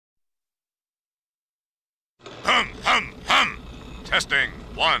Testing.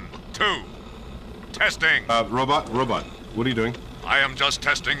 1, 2. Testing. Robot, what are you doing? I am just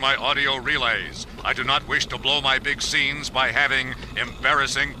testing my audio relays. I do not wish to blow my big scenes by having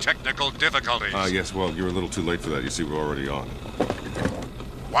embarrassing technical difficulties. Yes, well, you're a little too late for that. You see, we're already on.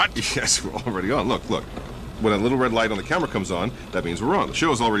 What? Yes, we're already on. Look. When a little red light on the camera comes on, that means we're on. The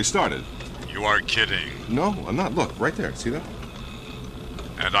show's already started. You are kidding. No, I'm not. Look, right there. See that?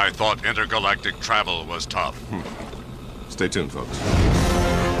 And I thought intergalactic travel was tough. Stay tuned, folks.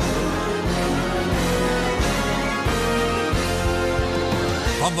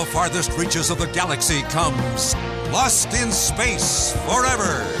 From the farthest reaches of the galaxy comes Lost in Space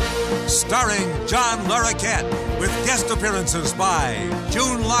Forever, starring John Larroquette, with guest appearances by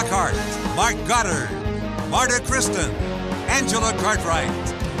June Lockhart, Mark Goddard, Marta Kristen, Angela Cartwright,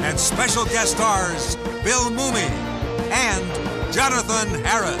 and special guest stars Bill Mumy and Jonathan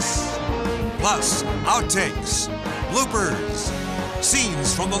Harris. Plus, outtakes, bloopers,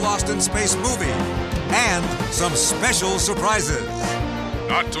 scenes from the Lost in Space movie, and some special surprises.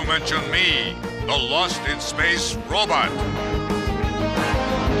 Not to mention me, the Lost in Space robot.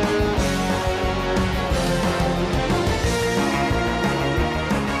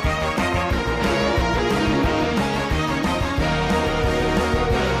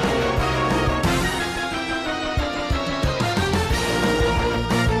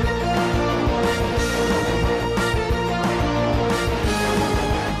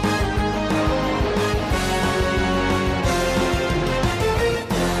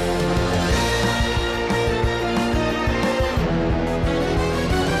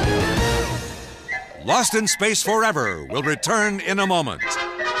 Lost in Space Forever will return in a moment.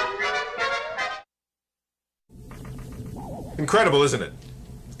 Incredible, isn't it?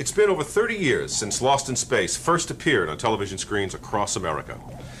 It's been over 30 years since Lost in Space first appeared on television screens across America.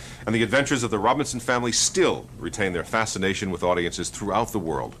 And the adventures of the Robinson family still retain their fascination with audiences throughout the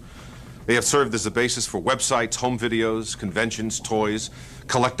world. They have served as the basis for websites, home videos, conventions, toys,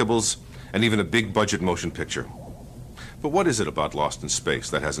 collectibles, and even a big-budget motion picture. But what is it about Lost in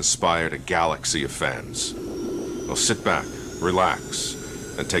Space that has inspired a galaxy of fans? Well, sit back,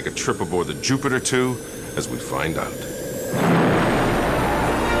 relax, and take a trip aboard the Jupiter 2 as we find out.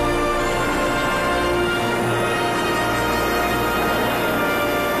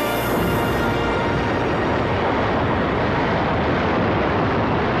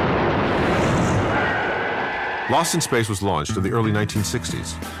 Lost in Space was launched in the early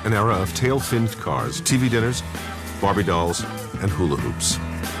 1960s, an era of tail-finned cars, TV dinners, Barbie dolls, and hula hoops.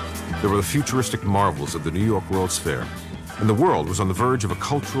 There were the futuristic marvels of the New York World's Fair, and the world was on the verge of a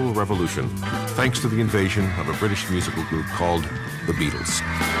cultural revolution thanks to the invasion of a British musical group called the Beatles.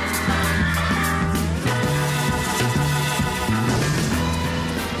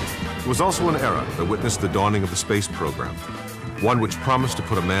 It was also an era that witnessed the dawning of the space program, one which promised to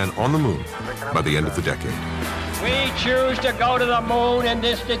put a man on the moon by the end of the decade. We choose to go to the moon in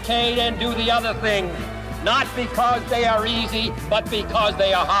this decade and do the other things. Not because they are easy, but because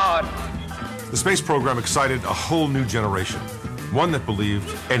they are hard. The space program excited a whole new generation, one that believed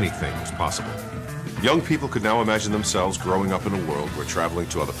anything was possible. Young people could now imagine themselves growing up in a world where traveling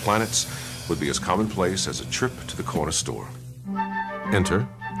to other planets would be as commonplace as a trip to the corner store. Enter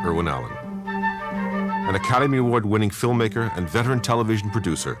Irwin Allen, an Academy Award-winning filmmaker and veteran television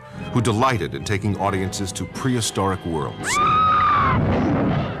producer who delighted in taking audiences to prehistoric worlds.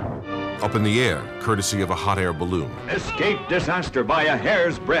 Up in the air, courtesy of a hot air balloon. Escape disaster by a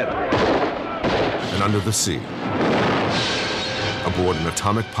hair's breadth. And under the sea, aboard an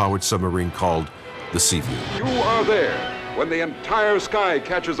atomic-powered submarine called the Seaview. You are there when the entire sky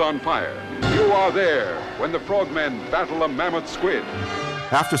catches on fire. You are there when the frogmen battle a mammoth squid.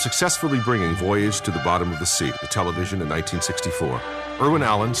 After successfully bringing Voyage to the Bottom of the Sea to television in 1964, Irwin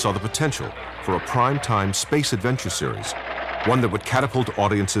Allen saw the potential for a prime-time space adventure series, one that would catapult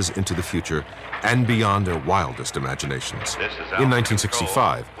audiences into the future and beyond their wildest imaginations. In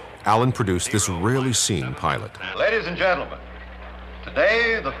 1965, Allen produced this rarely seen pilot. Ladies and gentlemen,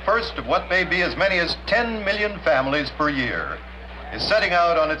 today the first of what may be as many as 10 million families per year is setting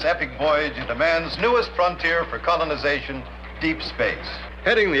out on its epic voyage into man's newest frontier for colonization, deep space.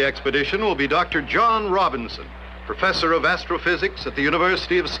 Heading the expedition will be Dr. John Robinson, professor of astrophysics at the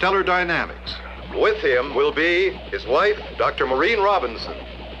University of Stellar Dynamics. With him will be his wife, Dr. Maureen Robinson,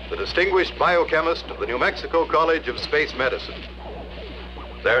 the distinguished biochemist of the New Mexico College of Space Medicine.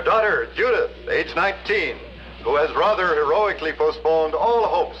 Their daughter, Judith, age 19, who has rather heroically postponed all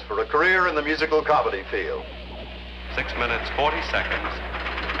hopes for a career in the musical comedy field. 6 minutes, 40 seconds,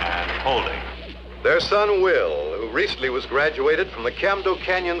 and holding. Their son, Will, who recently was graduated from the Camdo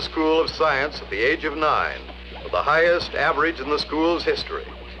Canyon School of Science at the age of 9. with the highest average in the school's history,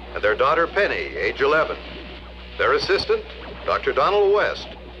 and their daughter Penny, age 11. Their assistant, Dr. Donald West.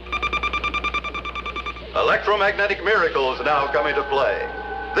 Electromagnetic miracles now come into play.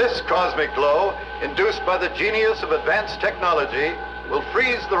 This cosmic glow, induced by the genius of advanced technology, will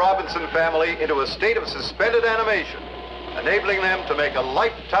freeze the Robinson family into a state of suspended animation, enabling them to make a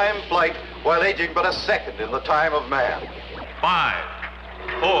lifetime flight while aging but a second in the time of man. 5,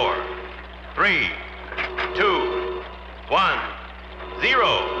 4, 3, 2, 1,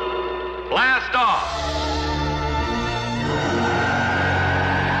 0. Blast off!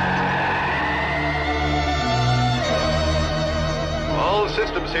 All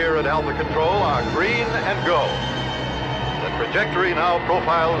systems here at Alpha Control are green and go. The trajectory now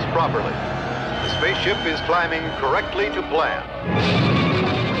profiles properly. The spaceship is climbing correctly to plan.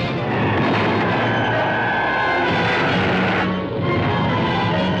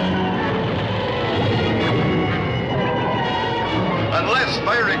 Unless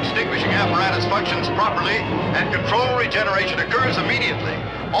fire extinguishing apparatus functions properly and control regeneration occurs immediately,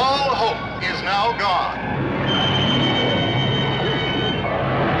 all hope is now gone.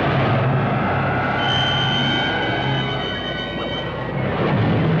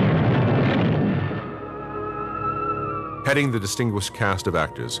 Heading the distinguished cast of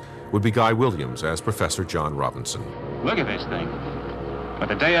actors would be Guy Williams as Professor John Robinson. Look at this thing. But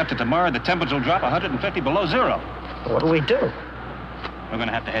the day after tomorrow, the temperature will drop 150 below zero. What do we do? We're going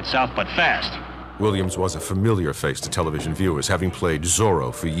to have to head south, but fast. Williams was a familiar face to television viewers, having played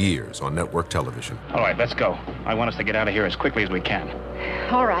Zorro for years on network television. All right, let's go. I want us to get out of here as quickly as we can.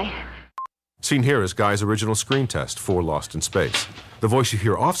 All right. Seen here is Guy's original screen test for Lost in Space. The voice you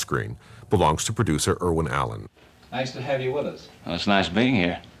hear off-screen belongs to producer Irwin Allen. Nice to have you with us. Well, it's nice being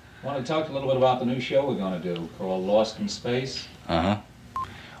here. Want to talk a little bit about the new show we're going to do called Lost in Space? Uh-huh.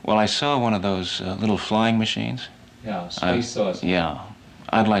 Well, I saw one of those little flying machines. Yeah, space saucer. Yeah.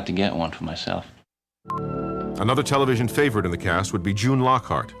 I'd like to get one for myself. Another television favorite in the cast would be June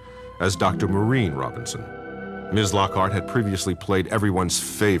Lockhart as Dr. Maureen Robinson. Ms. Lockhart had previously played everyone's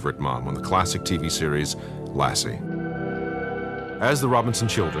favorite mom on the classic TV series Lassie. As the Robinson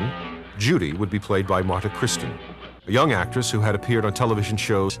children, Judy would be played by Marta Kristen, a young actress who had appeared on television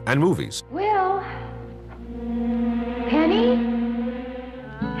shows and movies. Will? Penny?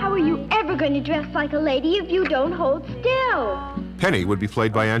 How are you ever going to dress like a lady if you don't hold still? Penny would be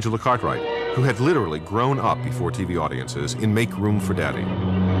played by Angela Cartwright, who had literally grown up before TV audiences in Make Room for Daddy.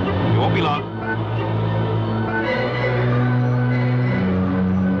 You won't be long.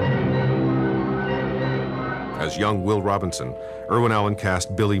 As young Will Robinson, Irwin Allen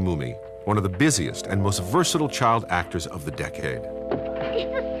cast Billy Mooney, one of the busiest and most versatile child actors of the decade.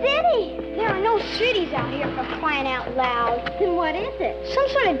 It's a city. There are no cities out here for crying out loud. Then what is it? Some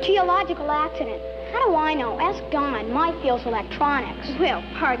sort of geological accident. How do I know? Ask Don. My field's electronics. Well,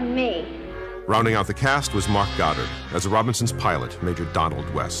 pardon me. Rounding out the cast was Mark Goddard as the Robinsons' pilot, Major Donald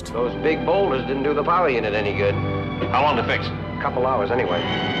West. Those big boulders didn't do the power unit any good. How long to fix? A couple hours anyway.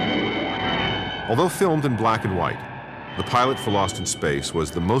 Although filmed in black and white, the pilot for Lost in Space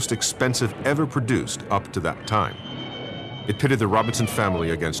was the most expensive ever produced up to that time. It pitted the Robinson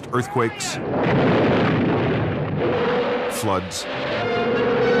family against earthquakes, floods,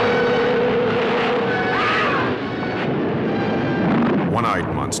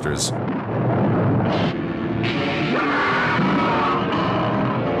 one-eyed monsters,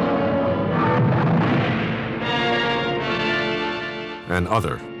 and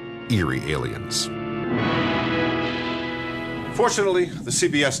other eerie aliens. Fortunately, the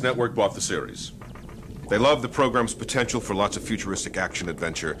CBS network bought the series. They loved the program's potential for lots of futuristic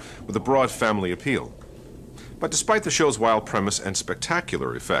action-adventure with a broad family appeal. But despite the show's wild premise and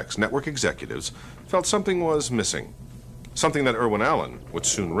spectacular effects, network executives felt something was missing. Something that Irwin Allen would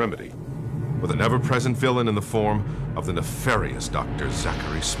soon remedy, with an ever-present villain in the form of the nefarious Dr.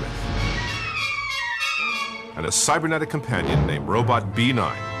 Zachary Smith. And a cybernetic companion named Robot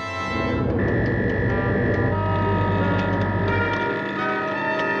B9.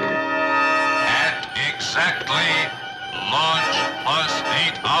 Exactly launch plus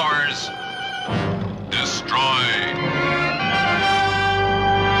 8 hours. Destroy.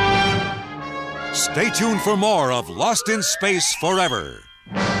 Stay tuned for more of Lost in Space Forever.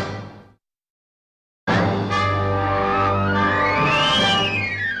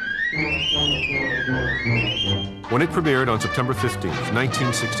 When it premiered on September 15th,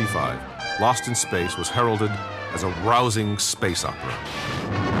 1965, Lost in Space was heralded as a rousing space opera.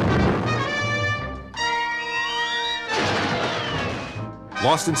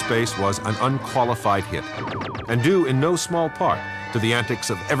 Lost in Space was an unqualified hit, and due in no small part to the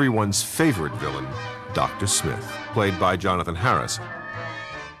antics of everyone's favorite villain, Dr. Smith, played by Jonathan Harris.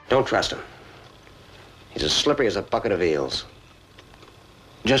 Don't trust him. He's as slippery as a bucket of eels.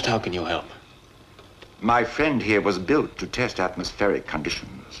 Just how can you help? My friend here was built to test atmospheric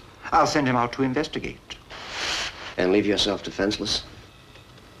conditions. I'll send him out to investigate. And leave yourself defenseless?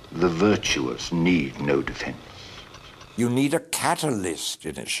 The virtuous need no defense. You need a catalyst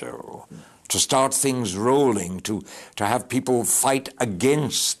in a show to start things rolling, to have people fight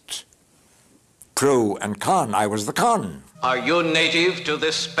against pro and con. I was the con. Are you native to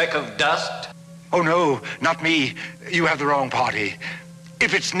this speck of dust? Oh, no, not me. You have the wrong party.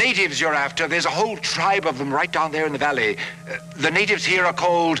 If it's natives you're after, there's a whole tribe of them right down there in the valley. The natives here are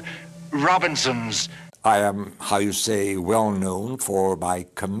called Robinsons. I am, how you say, well known for my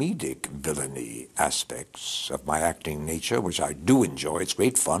comedic villainy aspects of my acting nature, which I do enjoy. It's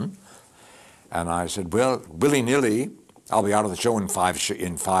great fun. And I said, well, willy-nilly, I'll be out of the show in five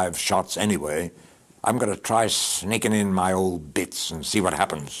shots anyway. I'm going to try sneaking in my old bits and see what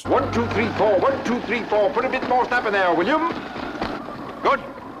happens. 1, 2, 3, 4. 1, 2, 3, 4. Put a bit more snap in there, William. Good.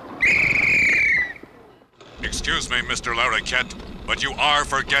 Excuse me, Mr. Larroquette, but you are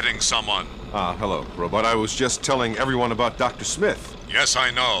forgetting someone. Hello, Robot. I was just telling everyone about Dr. Smith. Yes,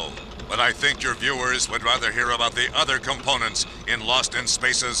 I know, but I think your viewers would rather hear about the other components in Lost in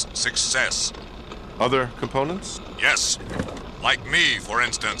Space's success. Other components? Yes, like me, for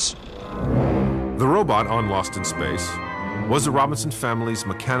instance. The robot on Lost in Space was the Robinson family's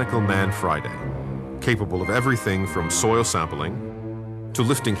Mechanical Man Friday, capable of everything from soil sampling to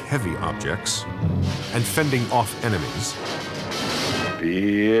lifting heavy objects and fending off enemies.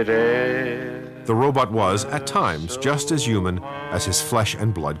 The robot was, at times, just as human as his flesh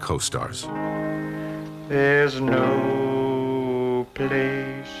and blood co-stars. There's no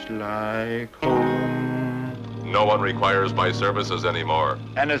place like home. No one requires my services anymore.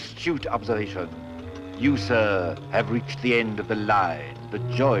 An astute observation. You, sir, have reached the end of the line. The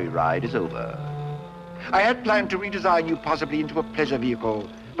joyride is over. I had planned to redesign you possibly into a pleasure vehicle,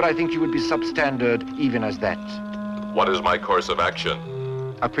 but I think you would be substandard even as that. What is my course of action?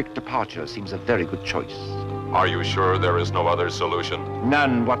 A quick departure seems a very good choice. Are you sure there is no other solution?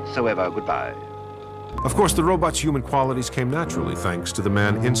 None whatsoever. Goodbye. Of course, the robot's human qualities came naturally thanks to the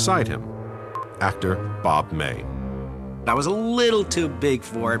man inside him, actor Bob May. I was a little too big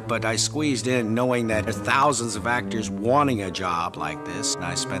for it, but I squeezed in knowing that there's thousands of actors wanting a job like this, and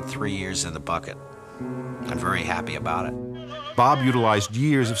I spent 3 years in the bucket. I'm very happy about it. Bob utilized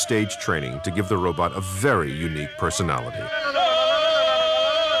years of stage training to give the robot a very unique personality.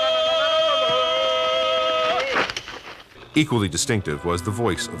 Equally distinctive was the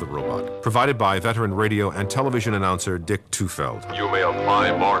voice of the robot, provided by veteran radio and television announcer Dick Tufeld. You may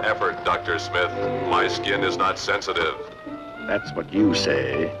apply more effort, Dr. Smith. My skin is not sensitive. That's what you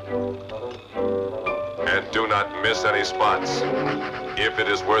say. And do not miss any spots. If it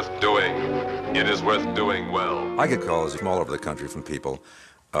is worth doing, it is worth doing well. I get calls from all over the country from people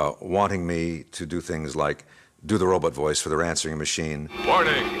wanting me to do things like do the robot voice for their answering machine.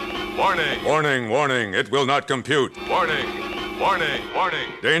 Warning! Warning! Warning, warning, it will not compute. Warning! Warning! Warning!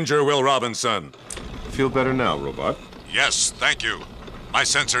 Danger, Will Robinson. Feel better now, robot? Yes, thank you. My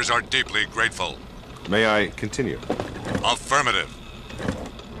sensors are deeply grateful. May I continue? Affirmative.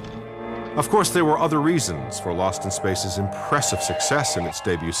 Of course, there were other reasons for Lost in Space's impressive success in its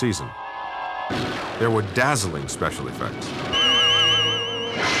debut season. There were dazzling special effects.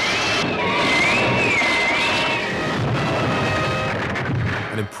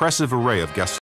 An impressive array of guest